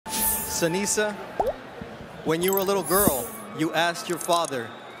Seniesa, when you were a little girl, you asked your father,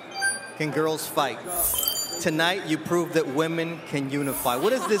 can girls fight? Tonight, you proved that women can unify.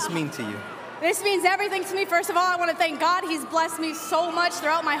 What does this mean to you? This means everything to me. First of all, I want to thank God. He's blessed me so much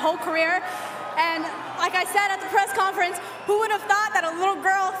throughout my whole career. And like I said at the press conference, who would have thought that a little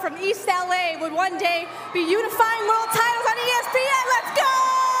girl from East LA would one day be unifying world titles on ESPN? Let's go!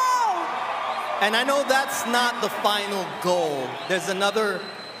 And I know that's not the final goal. There's another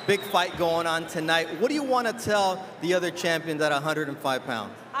big fight going on tonight. What do you want to tell the other champions at 105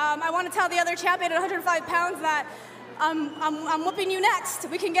 pounds? I want to tell the other champion at 105 pounds that I'm whooping you next.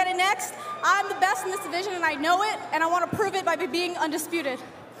 We can get it next. I'm the best in this division, and I know it, and I want to prove it by being undisputed.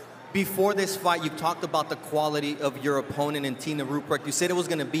 Before this fight, you talked about the quality of your opponent in Tina Rupprecht. You said it was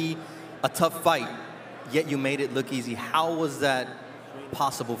going to be a tough fight, yet you made it look easy. How was that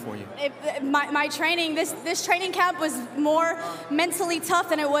possible for you? My training, this training camp was more mentally tough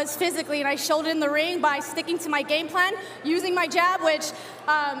than it was physically, and I showed it in the ring by sticking to my game plan, using my jab, which,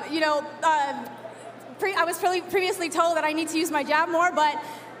 I was previously told that I need to use my jab more, but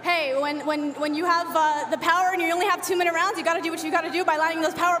hey, when you have the power and you only have 2-minute rounds, you got to do what you got to do by landing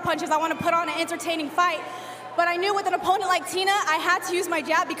those power punches. I want to put on an entertaining fight. But I knew with an opponent like Tina, I had to use my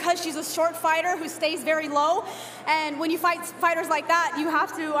jab because she's a short fighter who stays very low. And when you fight fighters like that, you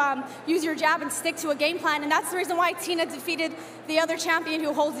have to use your jab and stick to a game plan. And that's the reason why Tina defeated the other champion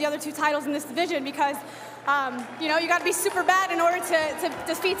who holds the other 2 titles in this division, because you got to be super bad in order to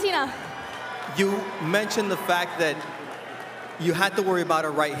defeat Tina. You mentioned the fact that you had to worry about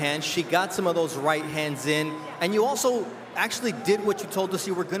her right hand. She got some of those right hands in. And you also actually did what you told us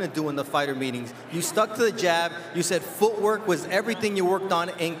you were going to do in the fighter meetings. You stuck to the jab. You said footwork was everything you worked on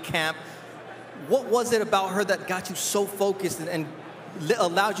in camp. What was it about her that got you so focused and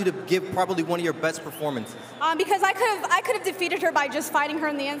allowed you to give probably one of your best performances? Because I could have defeated her by just fighting her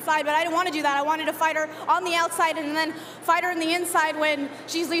on the inside, but I didn't want to do that. I wanted to fight her on the outside and then fight her on the inside when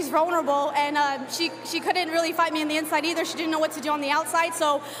she's least vulnerable. And she couldn't really fight me on the inside either. She didn't know what to do on the outside.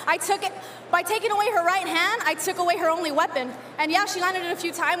 So I took it by taking away her right hand. I took away her only weapon. And yeah, she landed it a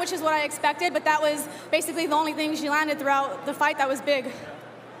few times, which is what I expected. But that was basically the only thing she landed throughout the fight that was big.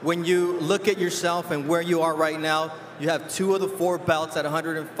 When you look at yourself and where you are right now, you have 2 of the 4 belts at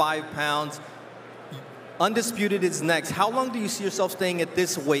 105 pounds. Undisputed is next. How long do you see yourself staying at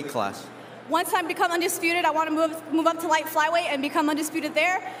this weight class? Once I become undisputed, I want to move up to light flyweight and become undisputed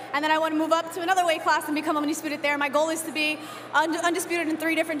there. And then I want to move up to another weight class and become undisputed there. My goal is to be undisputed in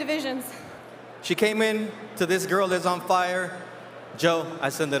 3 different divisions. She came in to This Girl Is on Fire. Joe, I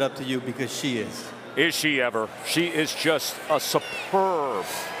send it up to you because she is. Is she ever? She is just a superb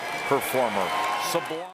performer. Sublime.